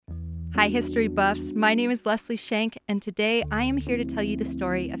Hi, history buffs. My name is Leslie Shank, and today I am here to tell you the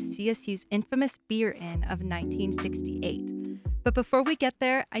story of CSU's infamous Beer Inn of 1968. But before we get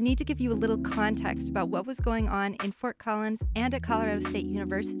there, I need to give you a little context about what was going on in Fort Collins and at Colorado State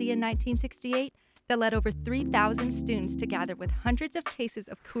University in 1968 that led over 3,000 students to gather with hundreds of cases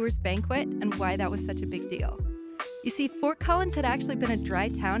of Coors Banquet and why that was such a big deal. You see, Fort Collins had actually been a dry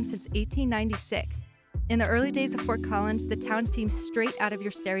town since 1896. In the early days of Fort Collins, the town seemed straight out of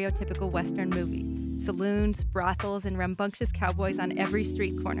your stereotypical Western movie. Saloons, brothels, and rambunctious cowboys on every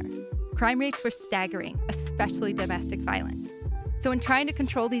street corner. Crime rates were staggering, especially domestic violence. So in trying to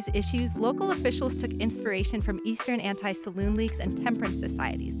control these issues, local officials took inspiration from Eastern anti-saloon leagues and temperance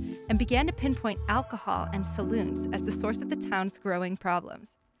societies and began to pinpoint alcohol and saloons as the source of the town's growing problems.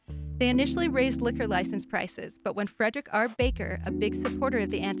 They initially raised liquor license prices, but when Frederick R. Baker, a big supporter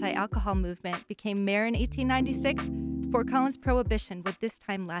of the anti-alcohol movement, became mayor in 1896, Fort Collins prohibition would this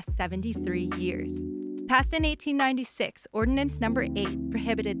time last 73 years. Passed in 1896, Ordinance Number 8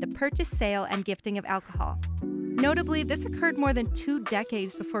 prohibited the purchase, sale, and gifting of alcohol. Notably, this occurred more than 2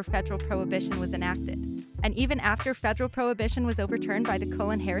 decades before federal prohibition was enacted. And even after federal prohibition was overturned by the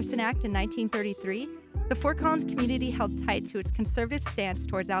Cullen-Harrison Act in 1933, the Fort Collins community held tight to its conservative stance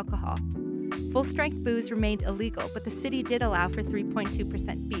towards alcohol. Full-strength booze remained illegal, but the city did allow for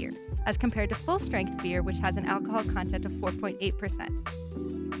 3.2% beer, as compared to full-strength beer, which has an alcohol content of 4.8%.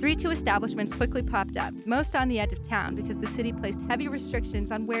 3-2 establishments quickly popped up, most on the edge of town because the city placed heavy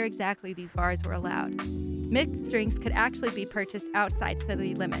restrictions on where exactly these bars were allowed. Mixed drinks could actually be purchased outside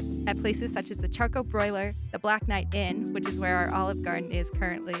city limits, at places such as the Charcoal Broiler, the Black Knight Inn, which is where our Olive Garden is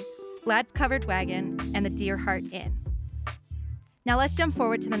currently, Glad's Covered Wagon, and the Deer Heart Inn. Now let's jump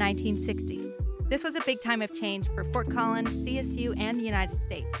forward to the 1960s. This was a big time of change for Fort Collins, CSU, and the United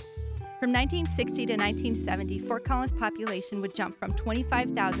States. From 1960 to 1970, Fort Collins' population would jump from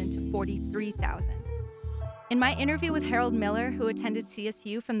 25,000 to 43,000. In my interview with Harold Miller, who attended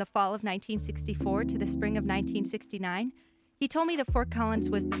CSU from the fall of 1964 to the spring of 1969, he told me that Fort Collins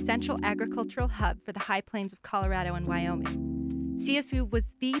was the central agricultural hub for the high plains of Colorado and Wyoming. CSU was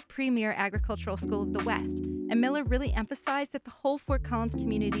the premier agricultural school of the West, and Miller really emphasized that the whole Fort Collins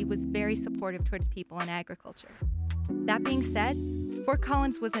community was very supportive towards people in agriculture. That being said, Fort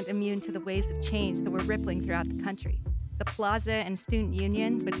Collins wasn't immune to the waves of change that were rippling throughout the country. The Plaza and Student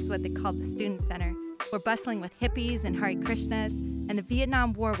Union, which is what they called the Student Center, were bustling with hippies and Hare Krishnas, and the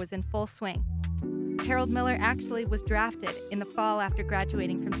Vietnam War was in full swing. Harold Miller actually was drafted in the fall after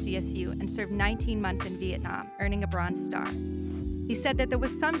graduating from CSU and served 19 months in Vietnam, earning a Bronze Star. He said that there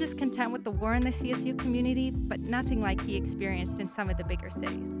was some discontent with the war in the CSU community, but nothing like he experienced in some of the bigger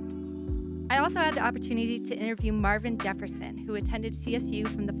cities. I also had the opportunity to interview Marvin Jefferson, who attended CSU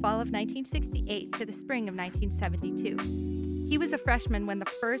from the fall of 1968 to the spring of 1972. He was a freshman when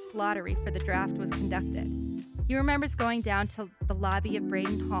the first lottery for the draft was conducted. He remembers going down to the lobby of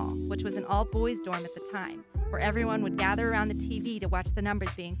Braden Hall, which was an all-boys dorm at the time, where everyone would gather around the TV to watch the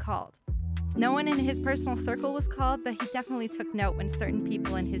numbers being called. No one in his personal circle was called, but he definitely took note when certain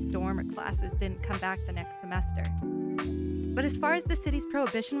people in his dorm or classes didn't come back the next semester. But as far as the city's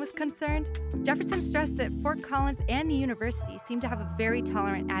prohibition was concerned, Jefferson stressed that Fort Collins and the university seemed to have a very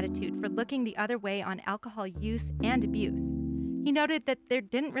tolerant attitude for looking the other way on alcohol use and abuse. He noted that there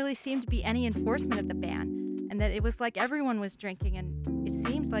didn't really seem to be any enforcement of the ban, and that it was like everyone was drinking, and it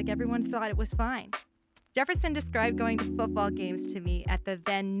seemed like everyone thought it was fine. Jefferson described going to football games to me at the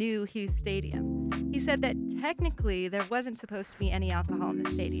then new Hughes Stadium. He said that technically there wasn't supposed to be any alcohol in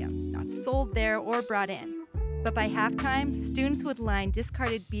the stadium, not sold there or brought in. But by halftime, students would line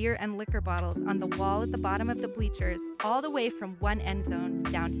discarded beer and liquor bottles on the wall at the bottom of the bleachers, all the way from one end zone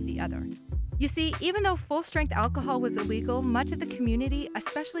down to the other. You see, even though full-strength alcohol was illegal, much of the community,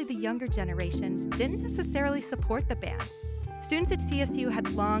 especially the younger generations, didn't necessarily support the ban. Students at CSU had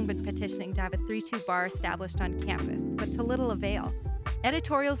long been petitioning to have a 3-2 bar established on campus, but to little avail.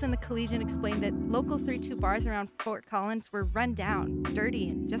 Editorials in the Collegian explained that local 3-2 bars around Fort Collins were run down, dirty,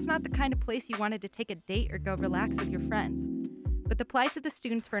 and just not the kind of place you wanted to take a date or go relax with your friends. But the plight of the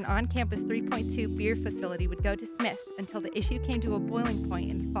students for an on-campus 3.2 beer facility would go dismissed until the issue came to a boiling point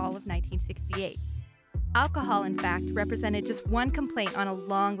in the fall of 1968. Alcohol, in fact, represented just one complaint on a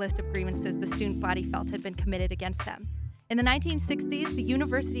long list of grievances the student body felt had been committed against them. In the 1960s, the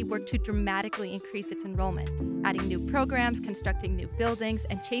university worked to dramatically increase its enrollment, adding new programs, constructing new buildings,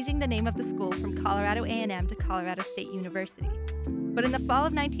 and changing the name of the school from Colorado A&M to Colorado State University. But in the fall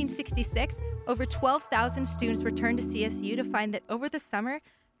of 1966, over 12,000 students returned to CSU to find that over the summer,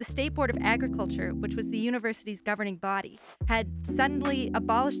 the State Board of Agriculture, which was the university's governing body, had suddenly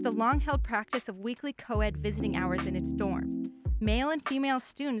abolished the long-held practice of weekly co-ed visiting hours in its dorms. Male and female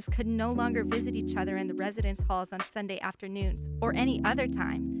students could no longer visit each other in the residence halls on Sunday afternoons or any other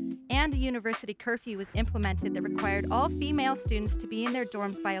time, and a university curfew was implemented that required all female students to be in their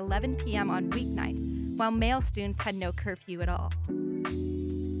dorms by 11 p.m. on weeknights, while male students had no curfew at all.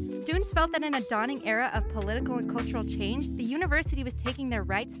 Students felt that in a dawning era of political and cultural change, the university was taking their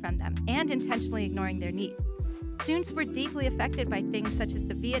rights from them and intentionally ignoring their needs. Students were deeply affected by things such as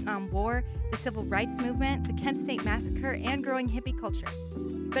the Vietnam War, the Civil Rights Movement, the Kent State Massacre, and growing hippie culture.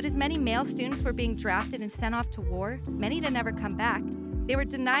 But as many male students were being drafted and sent off to war, many to never come back, they were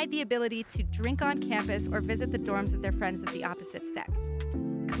denied the ability to drink on campus or visit the dorms of their friends of the opposite sex.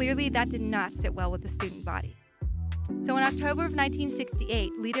 Clearly, that did not sit well with the student body. So in October of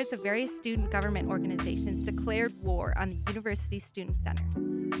 1968, leaders of various student government organizations declared war on the University Student Center.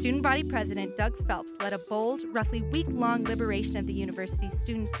 Student body president Doug Phelps led a bold, roughly week-long liberation of the University's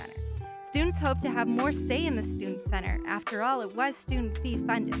Student Center. Students hoped to have more say in the Student Center. After all, it was student fee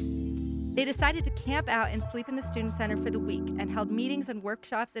funded. They decided to camp out and sleep in the Student Center for the week and held meetings and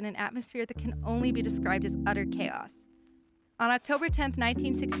workshops in an atmosphere that can only be described as utter chaos. On October 10,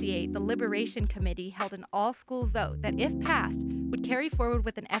 1968, the Liberation Committee held an all-school vote that, if passed, would carry forward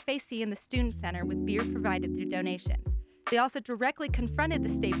with an FAC in the Student Center with beer provided through donations. They also directly confronted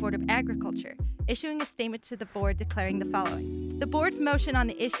the State Board of Agriculture, issuing a statement to the board declaring the following: "The board's motion on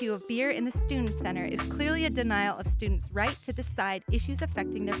the issue of beer in the Student Center is clearly a denial of students' right to decide issues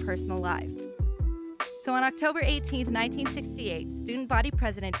affecting their personal lives." So on October 18, 1968, student body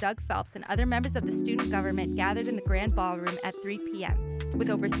president Doug Phelps and other members of the student government gathered in the Grand Ballroom at 3 p.m. with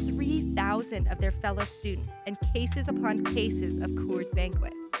over 3,000 of their fellow students and cases upon cases of Coors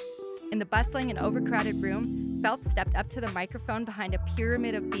Banquet. In the bustling and overcrowded room, Phelps stepped up to the microphone behind a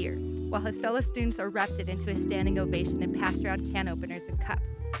pyramid of beer, while his fellow students erupted into a standing ovation and passed around can openers and cups.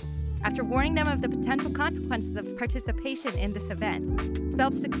 After warning them of the potential consequences of participation in this event,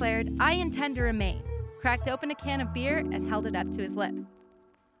 Phelps declared, "I intend to remain," cracked open a can of beer, and held it up to his lips.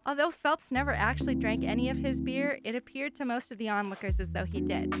 Although Phelps never actually drank any of his beer, it appeared to most of the onlookers as though he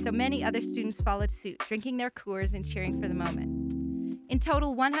did, so many other students followed suit, drinking their Coors and cheering for the moment. In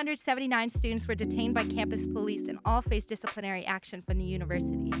total, 179 students were detained by campus police and all faced disciplinary action from the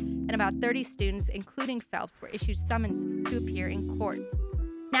university, and about 30 students, including Phelps, were issued summons to appear in court.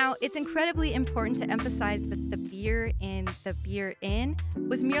 Now, it's incredibly important to emphasize that the beer in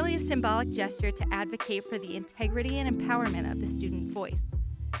was merely a symbolic gesture to advocate for the integrity and empowerment of the student voice.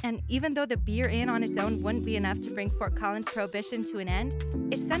 And even though the beer in on its own wouldn't be enough to bring Fort Collins prohibition to an end,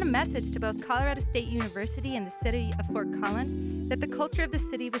 it sent a message to both Colorado State University and the city of Fort Collins that the culture of the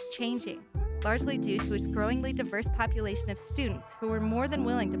city was changing, largely due to its growingly diverse population of students who were more than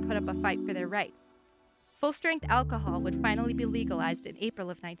willing to put up a fight for their rights. Full-strength alcohol would finally be legalized in April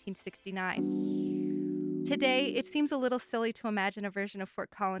of 1969. Today, it seems a little silly to imagine a version of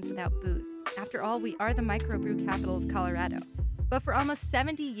Fort Collins without booze. After all, we are the microbrew capital of Colorado. But for almost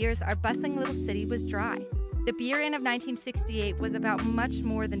 70 years, our bustling little city was dry. The Beer In of 1968 was about much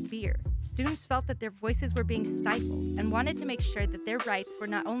more than beer. Students felt that their voices were being stifled and wanted to make sure that their rights were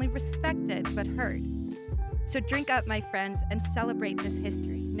not only respected, but heard. So drink up, my friends, and celebrate this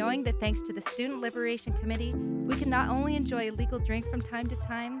history, knowing that thanks to the Student Liberation Committee, we can not only enjoy a legal drink from time to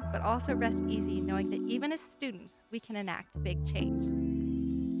time, but also rest easy knowing that even as students, we can enact big change.